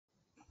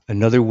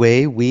Another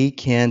way we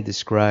can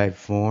describe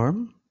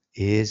form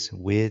is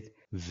with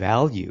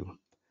value.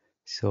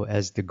 So,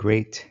 as the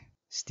great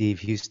Steve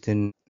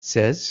Houston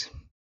says,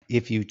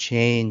 if you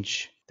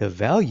change the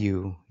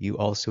value, you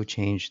also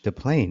change the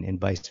plane, and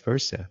vice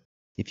versa.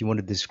 If you want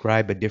to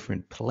describe a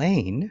different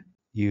plane,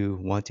 you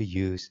want to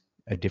use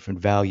a different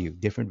value,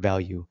 different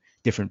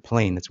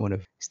plane. That's one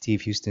of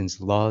Steve Houston's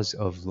laws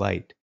of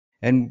light.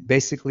 And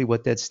basically,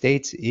 what that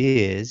states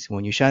is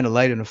when you shine a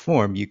light on a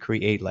form, you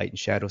create light and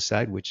shadow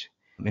side, which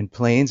in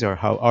planes are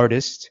how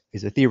artists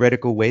is a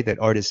theoretical way that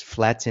artists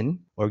flatten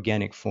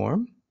organic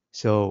form.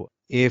 So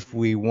if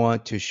we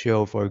want to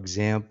show, for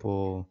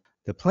example,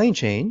 the plane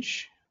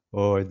change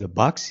or the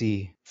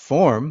boxy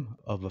form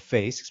of a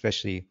face,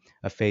 especially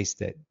a face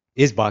that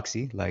is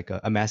boxy, like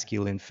a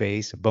masculine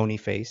face, a bony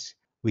face,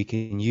 we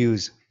can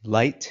use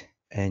light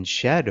and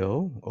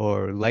shadow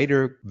or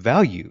lighter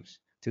values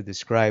to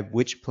describe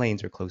which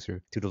planes are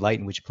closer to the light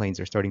and which planes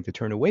are starting to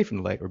turn away from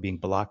the light or being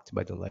blocked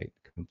by the light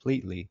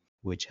completely,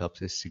 which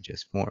helps us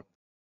suggest form.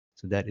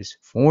 So that is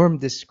form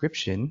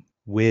description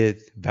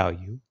with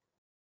value.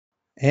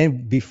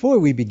 And before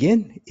we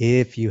begin,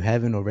 if you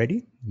haven't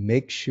already,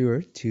 make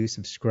sure to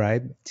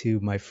subscribe to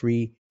my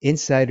free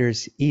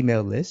Insiders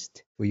email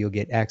list where you'll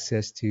get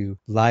access to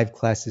live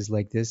classes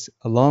like this,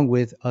 along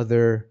with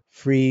other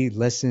free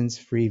lessons,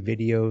 free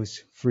videos,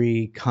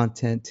 free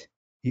content.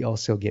 You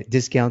also get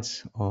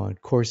discounts on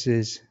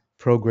courses,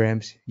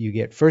 programs. You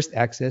get first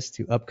access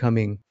to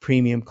upcoming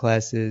premium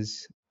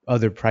classes,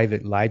 other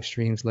private live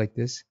streams like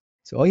this.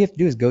 So all you have to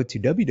do is go to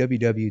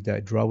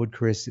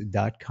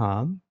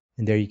www.drawwoodchris.com,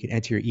 and there you can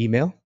enter your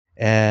email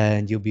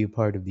and you'll be a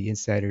part of the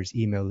insiders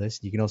email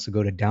list. You can also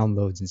go to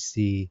downloads and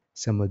see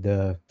some of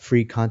the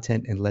free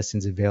content and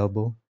lessons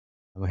available.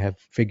 I have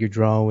figure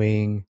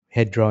drawing,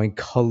 head drawing,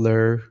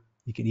 color.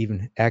 You can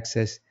even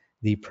access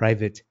the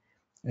private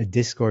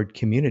Discord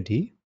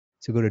community.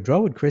 So go to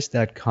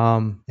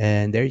drawwoodchris.com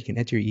and there you can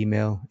enter your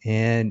email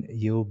and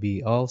you'll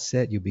be all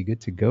set. You'll be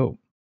good to go.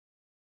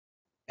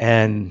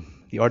 And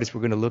the artist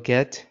we're going to look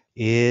at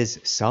is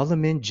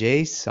Solomon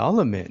J.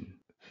 Solomon,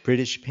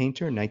 British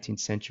painter, 19th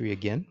century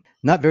again.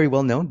 Not very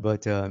well known,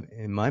 but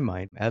in my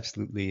mind,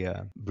 absolutely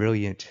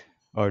brilliant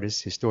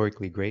artist,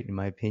 historically great in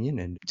my opinion,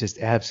 and just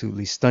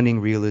absolutely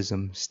stunning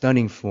realism,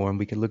 stunning form.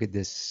 We can look at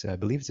this, I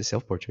believe it's a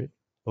self-portrait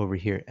over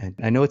here. And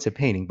I know it's a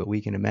painting, but we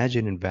can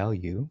imagine in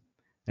value.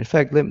 In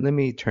fact, let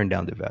me turn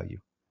down the value.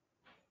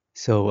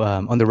 So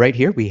on the right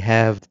here, we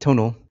have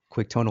the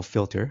quick tonal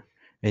filter,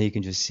 and you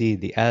can just see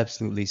the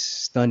absolutely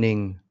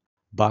stunning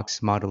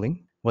box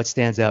modeling. What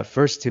stands out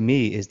first to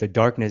me is the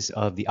darkness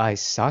of the eye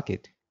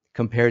socket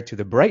compared to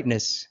the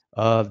brightness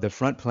of the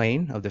front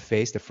plane of the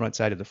face, the front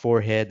side of the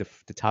forehead,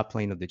 the top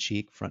plane of the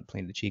cheek, front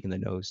plane of the cheek and the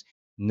nose.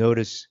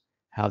 Notice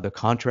how the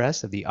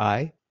contrast of the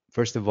eye,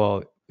 first of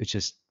all, it's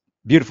just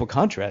beautiful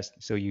contrast.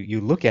 So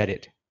you look at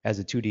it as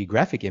a 2D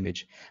graphic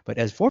image, but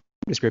as form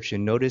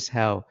description, notice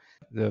how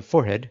the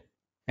forehead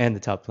and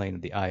the top plane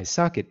of the eye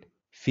socket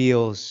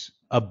feels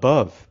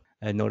above.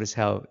 And notice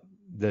how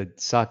the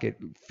socket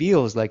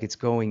feels like it's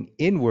going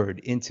inward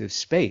into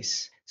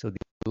space. So the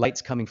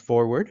light's coming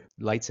forward,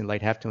 lights and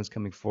light halftones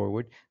coming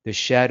forward, the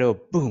shadow,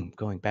 boom,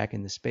 going back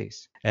into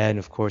space. And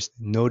of course,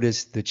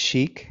 notice the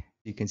cheek.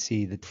 You can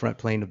see the front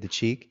plane of the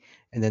cheek,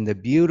 and then the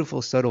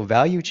beautiful subtle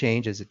value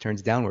change as it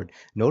turns downward.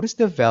 Notice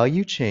the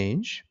value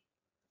change.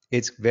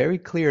 It's very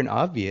clear and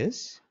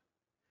obvious,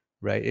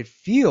 right? It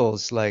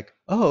feels like,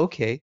 oh,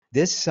 okay,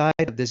 this side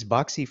of this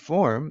boxy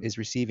form is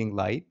receiving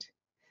light.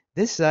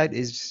 This side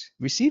is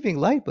receiving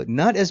light, but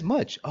not as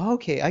much. Oh,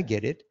 okay, I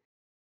get it.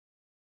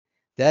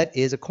 That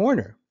is a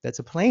corner. That's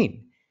a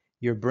plane.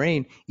 Your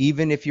brain,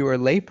 even if you're a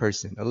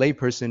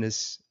layperson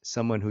is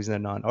someone who's a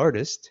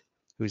non-artist,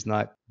 who's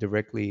not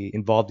directly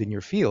involved in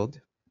your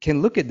field,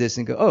 can look at this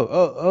and go,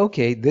 oh,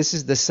 okay, this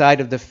is the side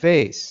of the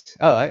face.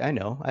 Oh, I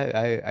know.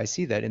 I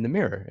see that in the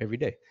mirror every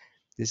day.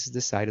 This is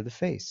the side of the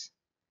face.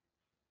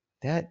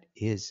 That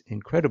is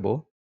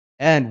incredible.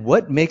 And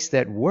what makes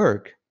that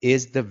work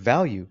is the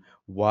value.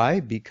 Why?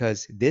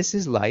 Because this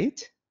is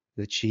light,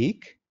 the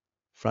cheek,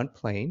 front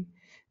plane.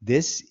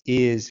 This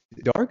is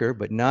darker,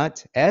 but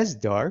not as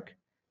dark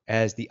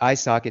as the eye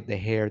socket, the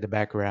hair, the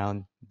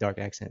background, dark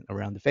accent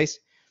around the face,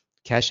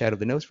 cash out of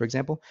the nose, for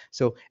example.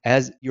 So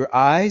as your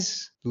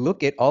eyes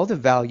look at all the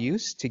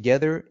values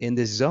together in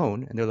this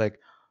zone, and they're like,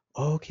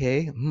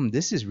 okay,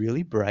 this is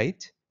really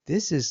bright.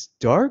 This is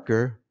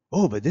darker.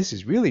 Oh, but this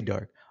is really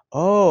dark.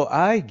 Oh,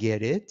 I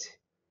get it.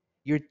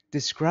 You're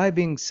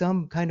describing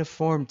some kind of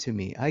form to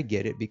me. I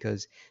get it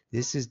because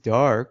this is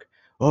dark.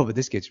 Oh, but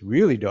this gets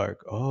really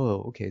dark.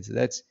 Oh, okay. So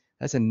that's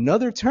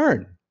another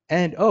turn.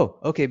 And oh,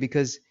 okay,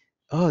 because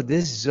oh,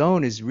 this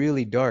zone is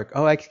really dark.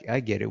 Oh, I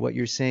get it. What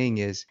you're saying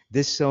is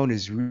this zone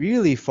is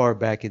really far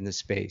back in the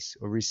space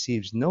or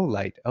receives no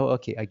light. Oh,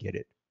 okay, I get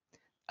it.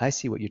 I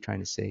see what you're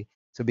trying to say.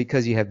 So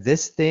because you have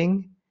this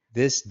thing,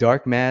 this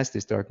dark mass,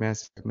 dark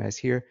mass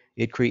here,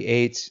 it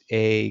creates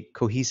a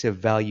cohesive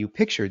value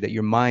picture that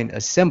your mind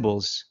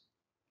assembles,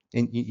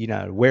 and you're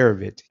not aware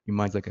of it. Your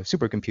mind's like a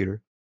supercomputer.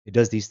 It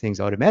does these things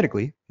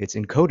automatically. It's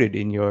encoded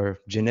in your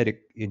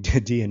genetic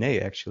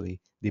DNA, actually.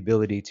 The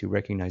ability to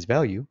recognize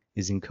value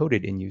is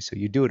encoded in you. So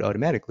you do it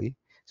automatically.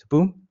 So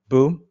boom,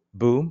 boom,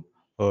 boom,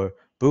 or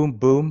boom,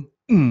 boom,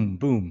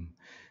 boom.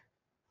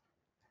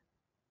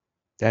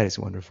 That is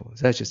wonderful.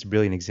 So that's just a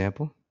brilliant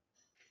example.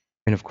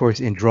 And of course,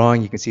 in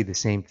drawing, you can see the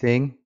same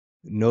thing.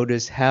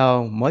 Notice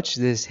how much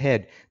this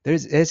head,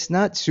 it's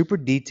not super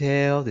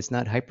detailed, it's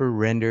not hyper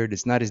rendered,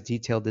 it's not as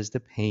detailed as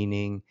the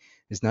painting,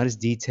 it's not as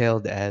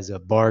detailed as a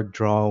bark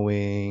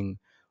drawing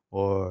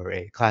or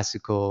a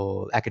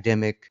classical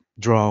academic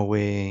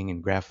drawing in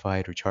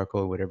graphite or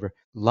charcoal or whatever.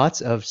 Lots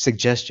of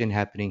suggestion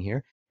happening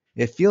here.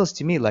 It feels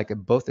to me like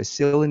both a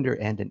cylinder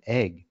and an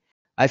egg.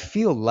 I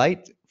feel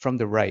light from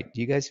the right.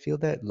 Do you guys feel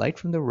that? Light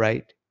from the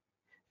right,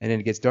 and then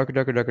it gets darker,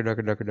 darker, darker,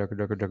 darker, darker, darker,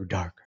 darker, darker,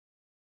 darker,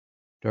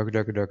 darker,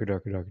 darker, darker,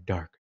 darker, darker,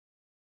 darker.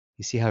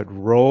 You see how it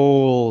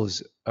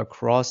rolls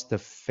across the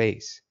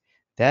face.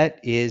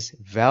 That is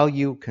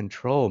value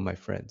control, my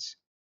friends.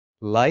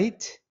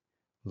 Light,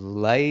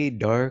 light,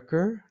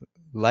 darker,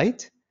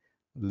 light,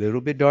 a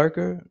little bit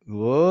darker,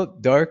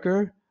 whoop,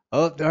 darker,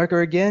 up,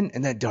 darker again,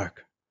 and then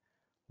dark.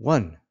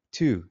 One,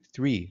 two,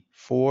 three,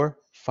 four,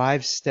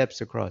 5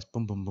 steps across.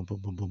 Boom, boom, boom, boom,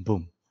 boom, boom,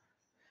 boom.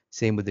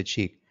 Same with the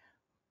cheek.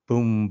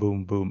 Boom,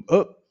 boom, boom,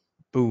 up,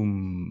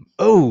 boom,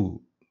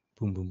 oh,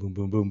 boom, boom, boom,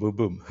 boom, boom, boom,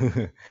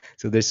 boom.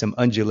 So there's some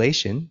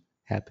undulation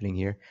happening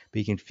here, but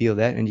you can feel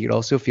that. And you can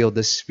also feel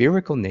the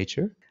spherical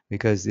nature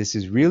because this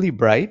is really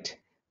bright.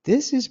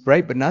 This is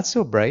bright, but not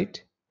so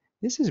bright.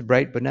 This is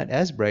bright, but not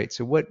as bright.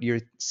 So what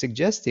you're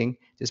suggesting,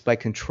 just by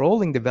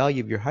controlling the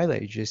value of your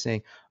highlight, you're just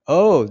saying,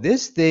 oh,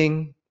 this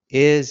thing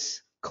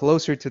is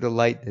closer to the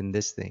light than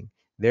this thing.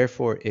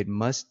 Therefore, it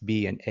must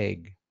be an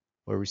egg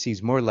or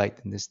receives more light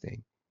than this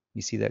thing.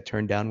 You see that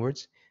turn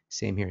downwards?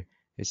 Same here.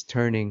 It's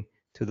turning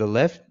to the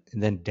left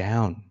and then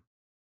down,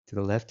 to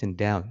the left and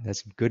down.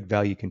 That's good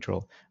value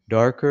control.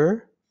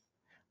 Darker,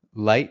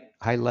 light,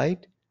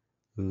 highlight,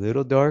 a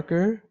little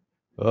darker,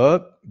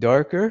 up,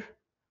 darker,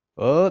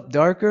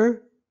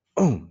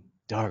 boom,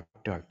 dark,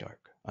 dark,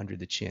 dark, under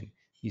the chin.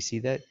 You see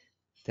that?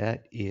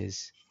 That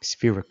is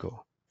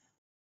spherical.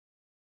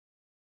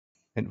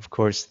 And of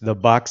course, the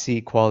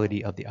boxy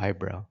quality of the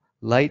eyebrow.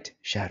 Light,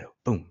 shadow,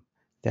 boom.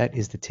 That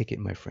is the ticket,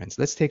 my friends.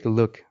 Let's take a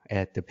look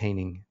at the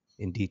painting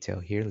in detail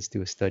here. Let's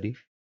do a study.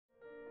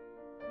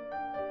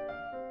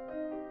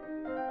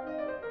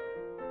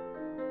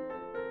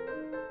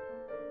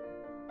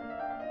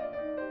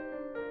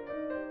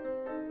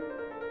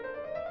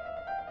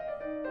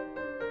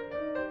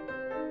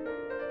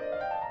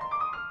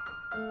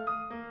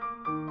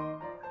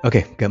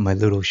 Okay, got my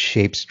little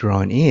shapes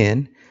drawn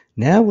in.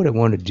 Now what I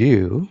want to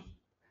do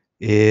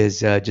is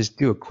just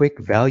do a quick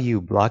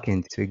value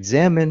blocking to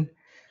examine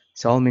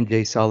Solomon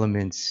J.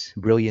 Solomon's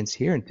brilliance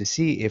here and to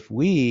see if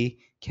we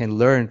can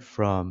learn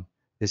from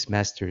this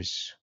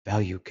master's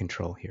value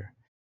control here.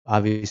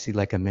 Obviously,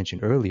 like I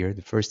mentioned earlier,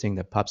 the first thing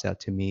that pops out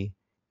to me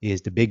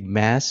is the big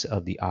mass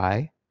of the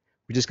eye.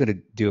 We're just going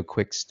to do a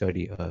quick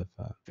study of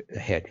the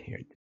head here.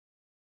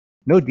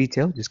 No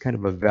detail, just kind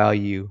of a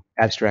value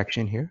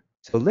abstraction here.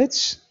 So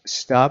let's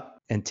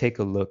stop and take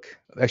a look.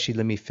 Actually,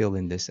 let me fill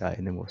in this eye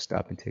and then we'll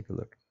stop and take a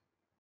look.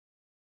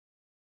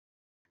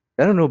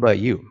 I don't know about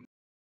you.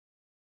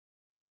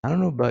 I don't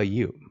know about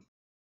you.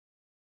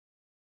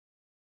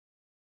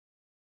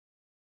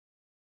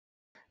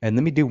 And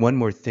let me do one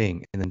more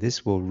thing, and then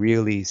this will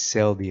really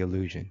sell the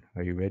illusion.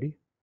 Are you ready?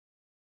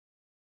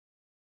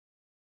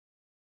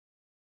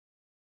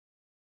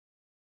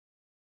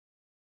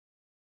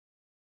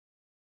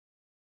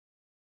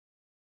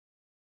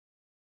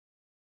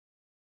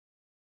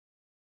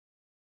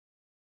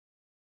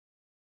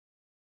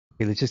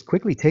 Okay, let's just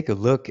quickly take a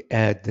look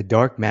at the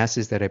dark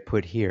masses that I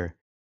put here.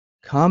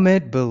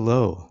 Comment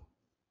below.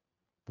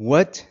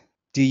 What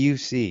do you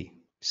see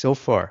so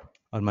far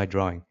on my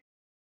drawing?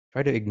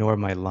 Try to ignore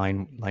my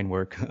line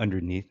work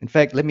underneath. In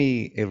fact, let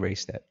me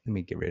erase that. Let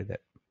me get rid of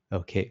that.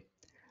 Okay.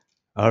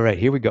 All right,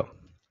 here we go.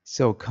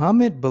 So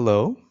comment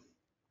below.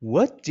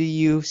 What do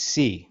you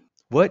see?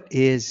 What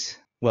is,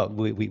 well,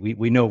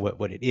 we know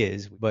what it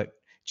is, but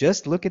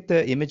just look at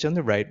the image on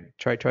the right.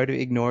 Try to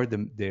ignore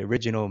the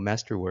original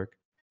masterwork.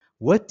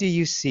 What do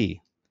you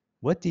see?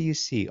 What do you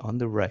see on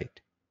the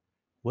right?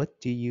 What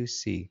do you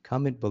see?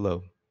 Comment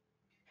below.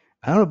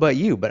 I don't know about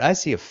you, but I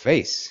see a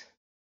face.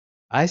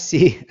 I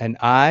see an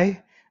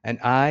eye, and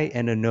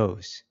a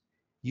nose.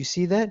 You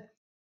see that?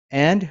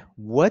 And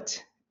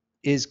what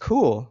is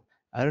cool,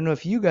 I don't know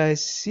if you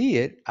guys see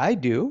it. I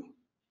do.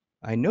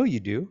 I know you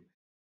do.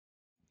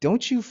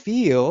 Don't you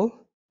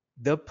feel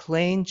the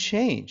plane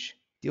change?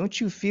 Don't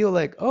you feel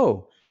like,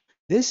 oh,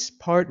 this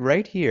part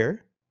right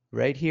here,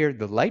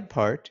 the light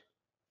part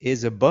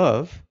is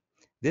above,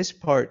 this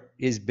part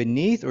is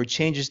beneath or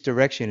changes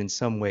direction in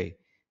some way.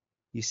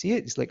 You see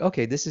it? It's like,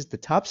 okay, this is the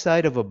top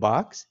side of a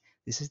box,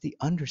 this is the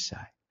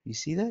underside. You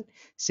see that?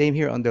 Same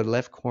here on the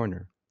left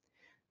corner.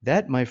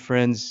 That, my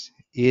friends,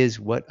 is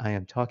what I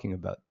am talking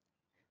about.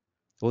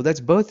 Well, that's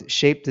both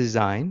shape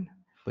design,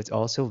 but it's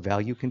also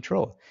value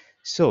control.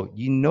 So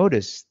you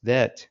notice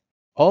that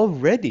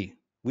Already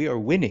we are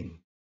winning.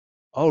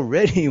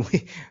 Already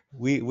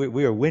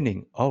we are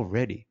winning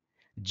already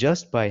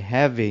just by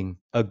having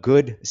a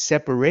good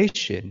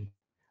separation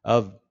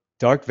of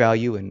dark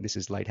value, and this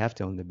is light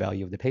halftone, the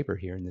value of the paper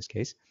here in this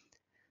case,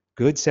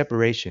 good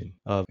separation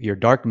of your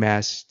dark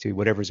mass to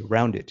whatever's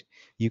around it.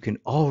 You can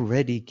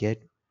already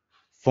get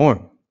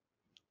form,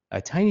 a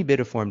tiny bit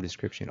of form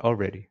description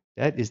already.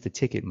 That is the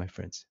ticket, my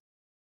friends.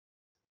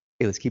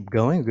 Okay, let's keep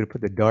going. We're going to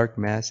put the dark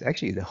mass.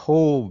 Actually, the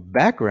whole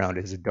background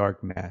is a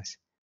dark mass.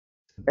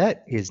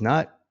 That is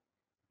not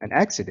an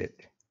accident.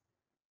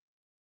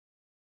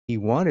 He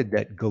wanted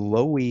that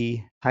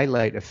glowy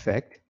highlight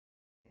effect,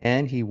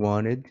 and he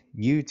wanted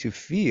you to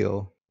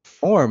feel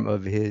form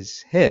of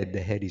his head, the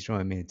head he's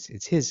drawing. I mean, it's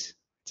his,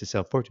 it's a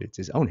self-portrait, it's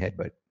his own head,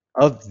 but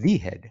of the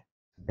head.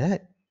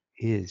 That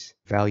is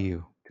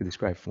value to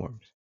describe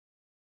forms.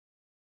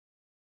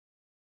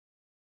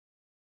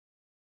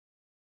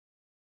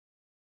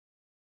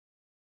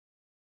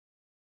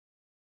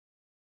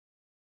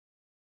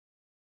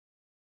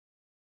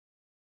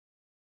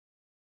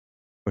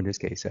 Or in this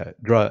case,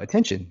 draw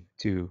attention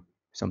to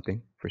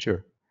something for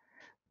sure.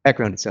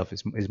 Background itself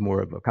is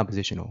more of a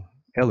compositional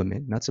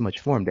element, not so much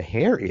form. The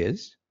hair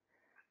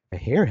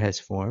has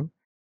form,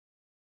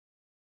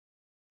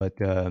 but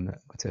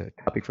it's a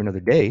topic for another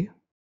day.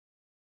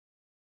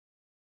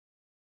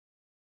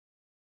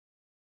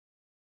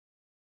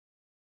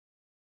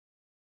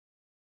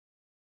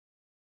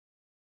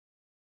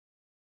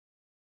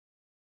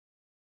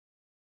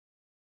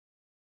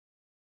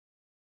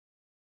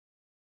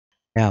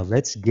 Now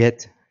let's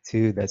get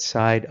to that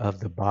side of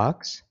the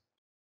box,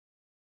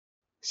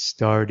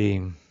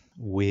 starting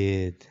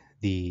with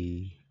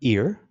the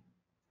ear.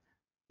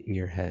 The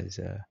ear has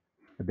a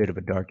bit of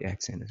a dark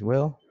accent as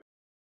well.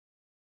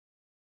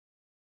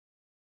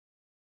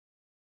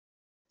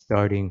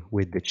 Starting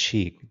with the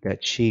cheek.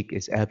 That cheek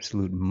is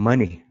absolute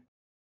money.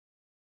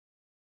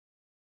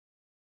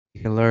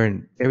 You can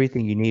learn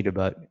everything you need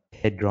about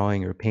head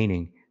drawing or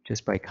painting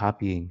just by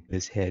copying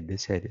this head.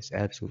 This head is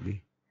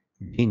absolutely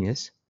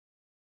genius.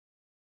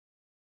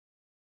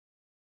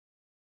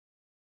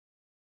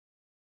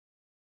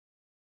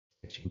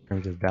 In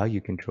terms of value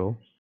control.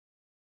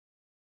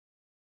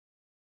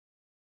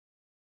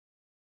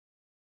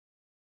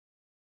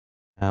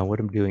 What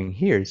I'm doing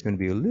here is going to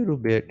be a little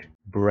bit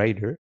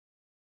brighter.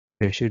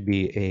 There should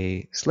be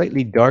a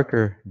slightly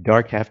darker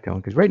dark halftone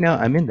because right now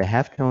I'm in the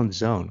halftone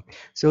zone.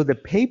 So the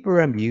paper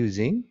I'm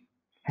using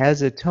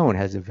has a tone,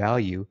 has a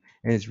value,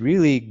 and it's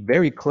really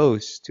very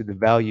close to the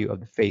value of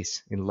the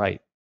face in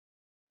light.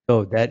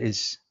 So that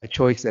is a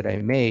choice that I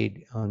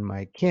made on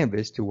my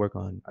canvas to work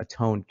on a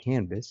toned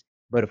canvas.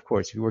 But of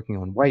course, if you're working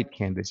on white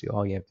canvas,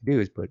 all you have to do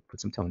is put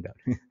some tone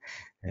down,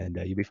 and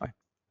you'll be fine.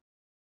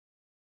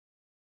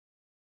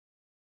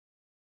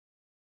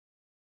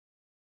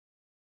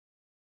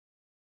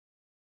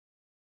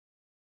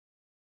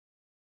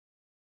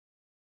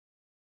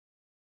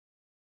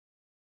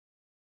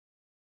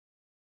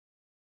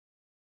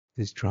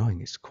 This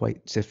drawing is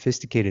quite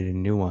sophisticated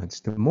and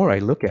nuanced. The more I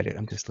look at it,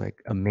 I'm just like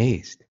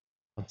amazed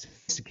how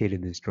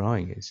sophisticated this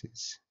drawing is.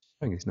 This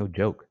drawing is no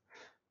joke.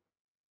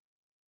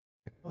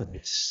 Oh,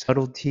 there's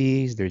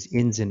subtleties, there's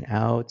ins and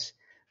outs,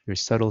 there's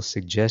subtle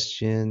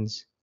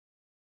suggestions.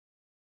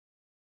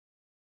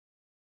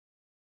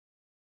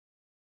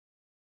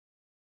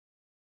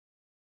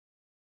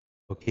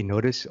 Okay,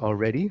 notice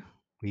already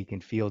we can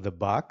feel the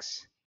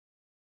box.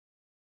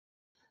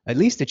 At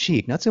least the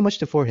cheek, not so much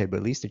the forehead, but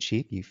at least the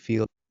cheek. You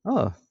feel,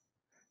 oh,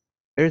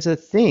 there's a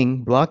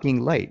thing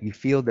blocking light. You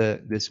feel well,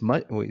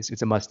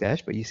 it's a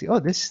mustache, but you see, oh,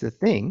 this is the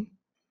thing.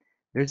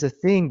 There's a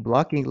thing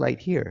blocking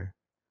light here.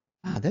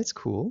 Ah, that's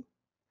cool.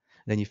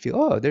 Then you feel,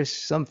 oh, there's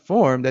some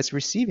form that's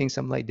receiving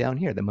some light down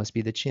here. That must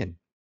be the chin.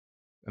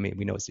 I mean,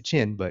 we know it's the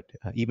chin, but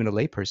even a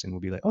layperson will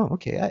be like, oh,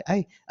 okay,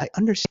 I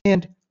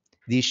understand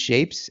these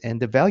shapes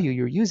and the value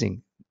you're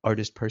using,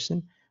 artist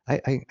person.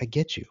 I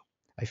get you.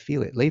 I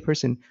feel it.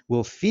 Layperson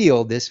will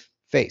feel this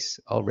face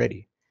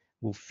already,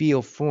 will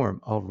feel form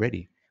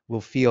already,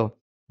 will feel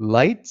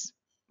light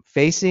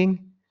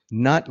facing,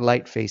 not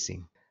light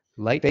facing.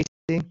 Light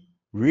facing,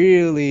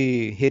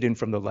 really hidden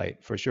from the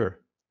light for sure.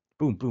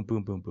 Boom, boom,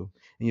 boom, boom, boom.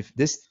 And if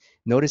this,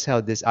 notice how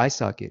this eye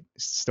socket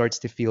starts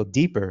to feel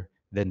deeper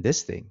than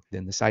this thing,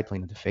 than the side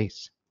plane of the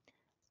face.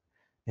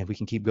 And we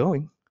can keep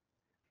going.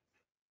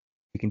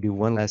 We can do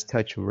one last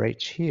touch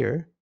right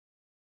here.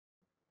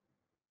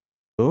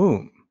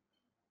 Boom.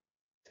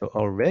 So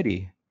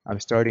already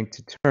I'm starting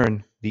to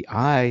turn the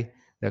eye,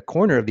 the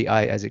corner of the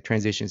eye as it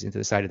transitions into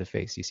the side of the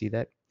face. You see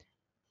that?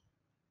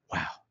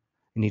 Wow.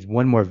 It needs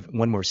one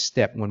more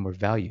step, one more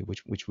value,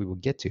 which we will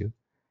get to.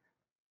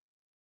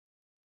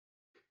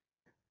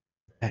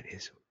 That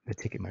is the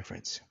ticket, my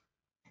friends.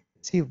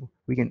 Let's see if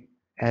we can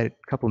add a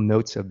couple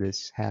notes of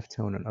this half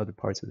tone on other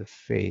parts of the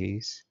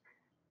face.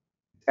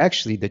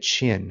 Actually, the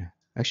chin.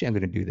 Actually, I'm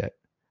going to do that.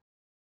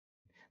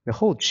 The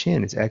whole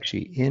chin is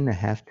actually in a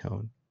half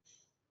tone.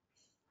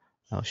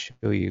 I'll show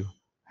you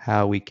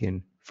how we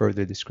can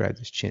further describe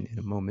this chin in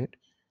a moment.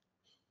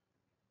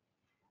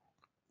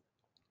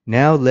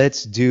 Now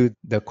let's do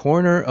the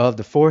corner of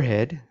the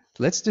forehead.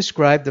 Let's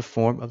describe the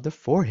form of the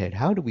forehead.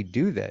 How do we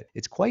do that?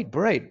 It's quite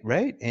bright,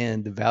 right?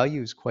 And the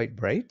value is quite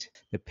bright.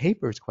 The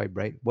paper is quite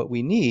bright. What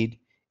we need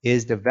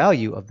is the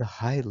value of the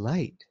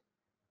highlight.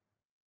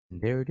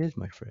 And there it is,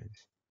 my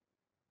friends.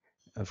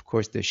 Of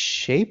course, the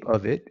shape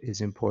of it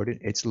is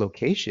important, its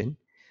location.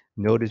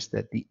 Notice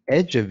that the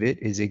edge of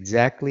it is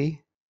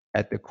exactly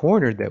at the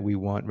corner that we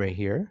want right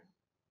here.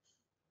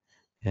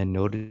 And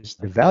notice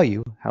the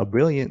value, how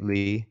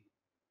brilliantly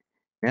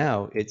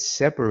now it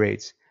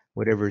separates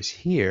whatever's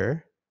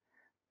here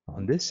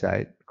on this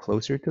side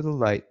closer to the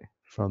light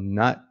from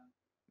not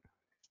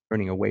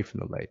turning away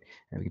from the light.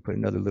 And we can put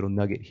another little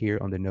nugget here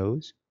on the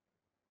nose.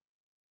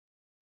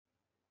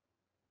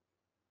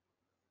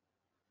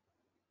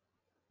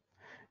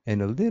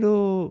 And a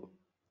little,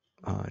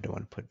 I don't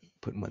want to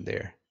put one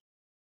there.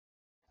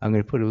 I'm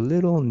going to put a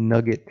little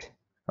nugget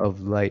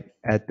of light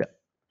at the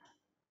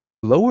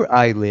lower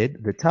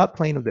eyelid, the top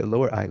plane of the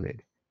lower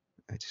eyelid.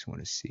 I just want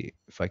to see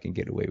if I can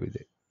get away with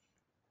it.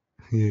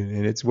 Yeah,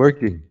 and it's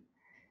working.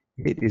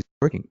 It is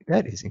working.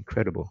 That is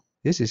incredible.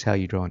 This is how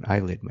you draw an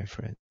eyelid, my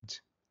friends.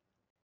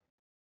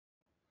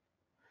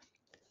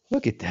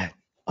 Look at that.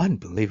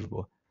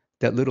 Unbelievable.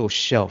 That little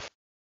shelf.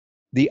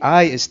 The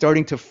eye is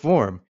starting to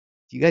form.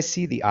 Do you guys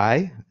see the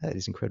eye? That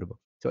is incredible.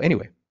 So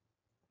anyway,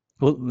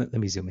 well, let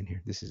me zoom in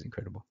here. This is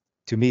incredible.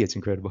 To me, it's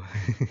incredible.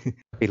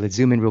 Okay, let's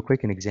zoom in real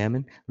quick and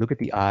examine. Look at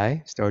the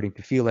eye starting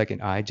to feel like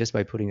an eye just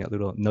by putting that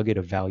little nugget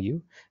of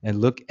value. And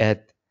look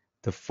at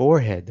the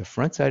forehead, the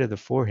front side of the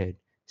forehead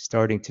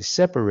starting to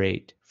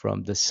separate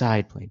from the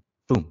side plane.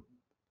 Boom,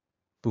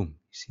 boom.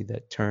 You see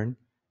that turn?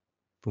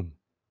 Boom.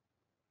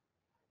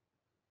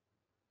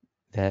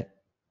 That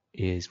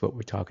is what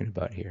we're talking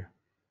about here.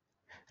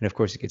 And of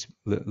course, it gets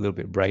a little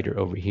bit brighter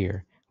over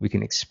here. We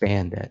can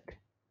expand that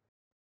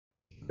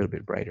a little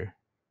bit brighter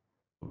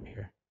over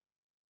here,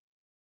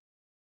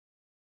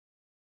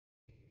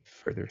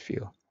 further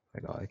feel.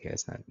 Like, oh, okay,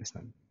 it's not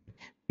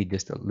be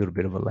just a little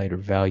bit of a lighter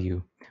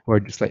value, or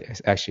just like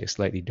actually a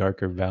slightly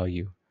darker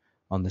value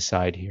on the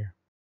side here.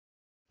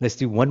 Let's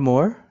do one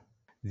more.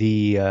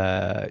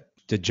 The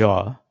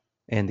jaw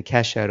and the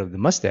cash out of the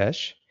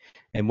mustache.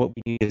 And what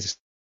we need is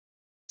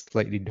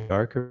slightly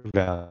darker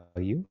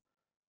value.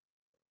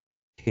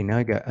 Okay, now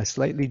I got a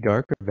slightly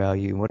darker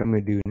value. What I'm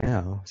going to do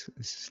now,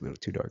 this is a little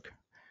too dark,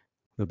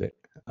 a little bit.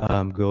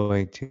 I'm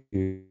going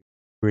to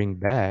bring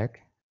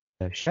back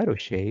the shadow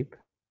shape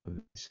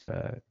of this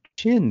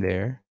chin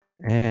there.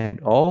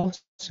 And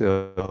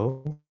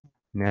also,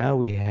 now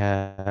we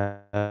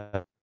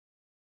have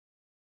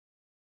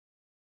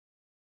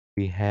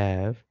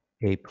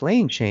a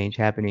plane change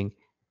happening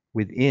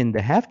within the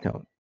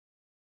halftone.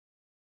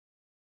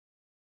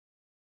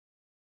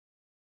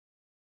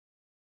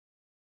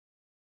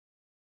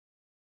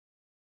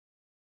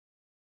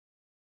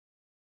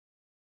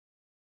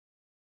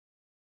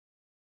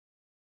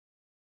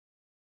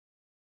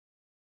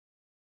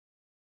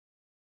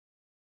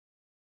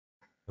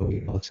 And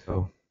we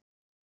also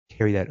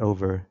carry that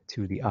over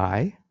to the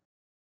eye.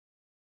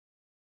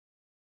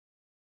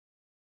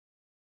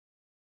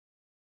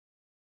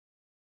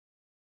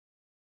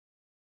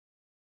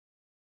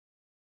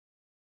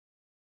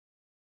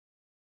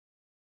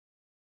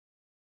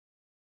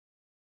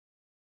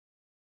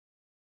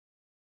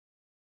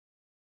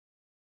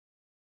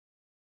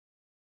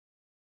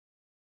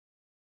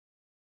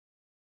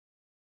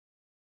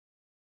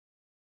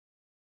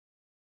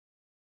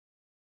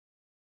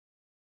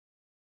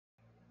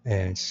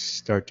 And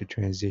start to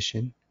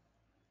transition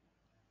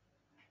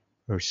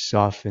or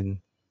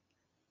soften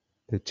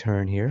the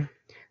turn here.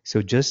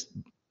 So just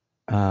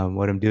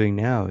what I'm doing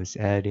now is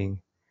adding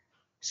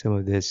some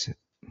of this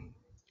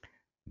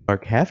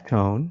dark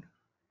halftone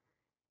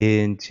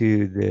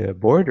into the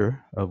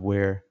border of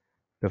where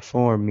the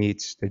form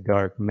meets the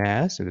dark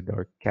mass or the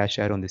dark cash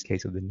out, in this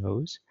case of the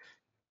nose.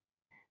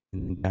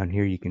 And down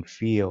here you can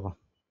feel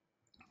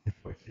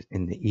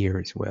in the ear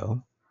as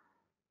well,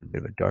 a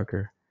bit of a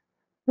darker.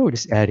 So we're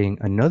just adding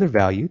another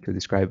value to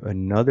describe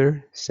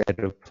another set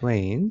of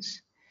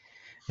planes.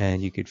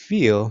 And you could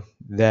feel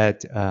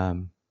that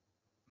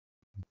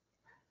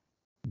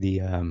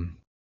the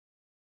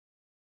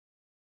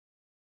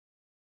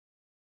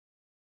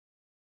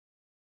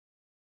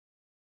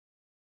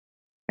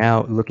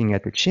now looking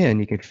at the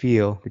chin, you can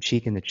feel the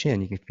cheek and the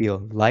chin. You can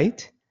feel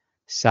light,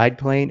 side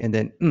plane, and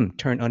then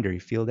turn under. You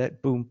feel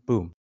that? Boom,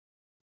 boom,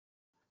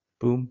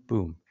 boom,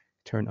 boom.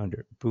 Turn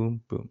under.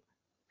 Boom, boom.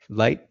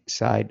 Light,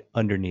 side,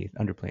 underneath,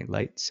 underplane.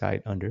 Light,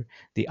 side, under.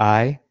 The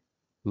eye,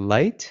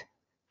 light,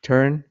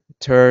 turn,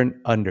 turn,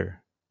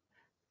 under.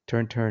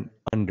 Turn, turn,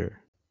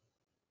 under.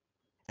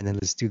 And then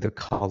let's do the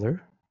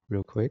collar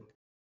real quick.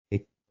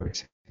 It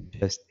was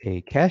just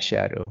a cast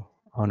shadow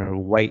on a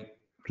white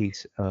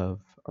piece of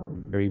a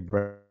very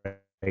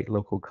bright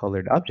local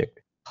colored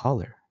object.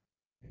 Color.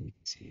 You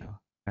can see how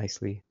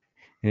nicely.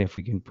 And if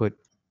we can put,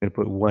 I'm going to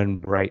put one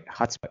bright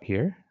hotspot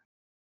here.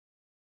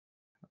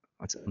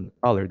 What's on the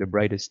collar? The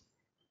brightest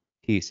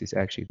piece is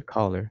actually the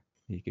collar.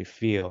 You can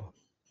feel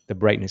the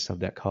brightness of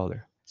that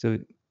collar. So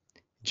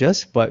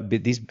just but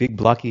these big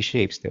blocky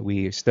shapes that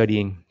we are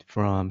studying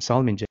from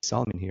Solomon J.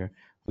 Solomon here,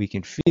 we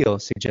can feel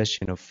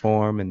suggestion of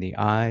form in the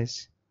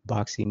eyes,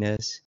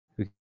 boxiness.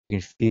 We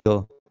can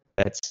feel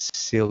that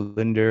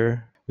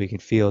cylinder. We can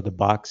feel the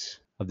box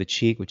of the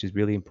cheek, which is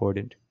really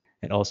important,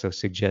 and also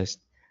suggest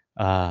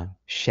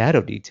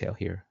shadow detail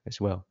here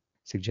as well.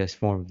 Suggest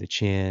form of the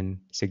chin.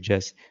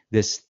 Suggest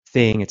this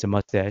thing. It's a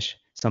mustache.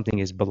 Something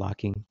is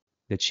blocking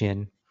the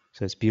chin.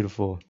 So it's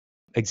beautiful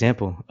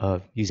example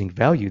of using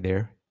value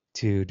there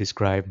to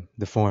describe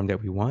the form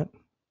that we want.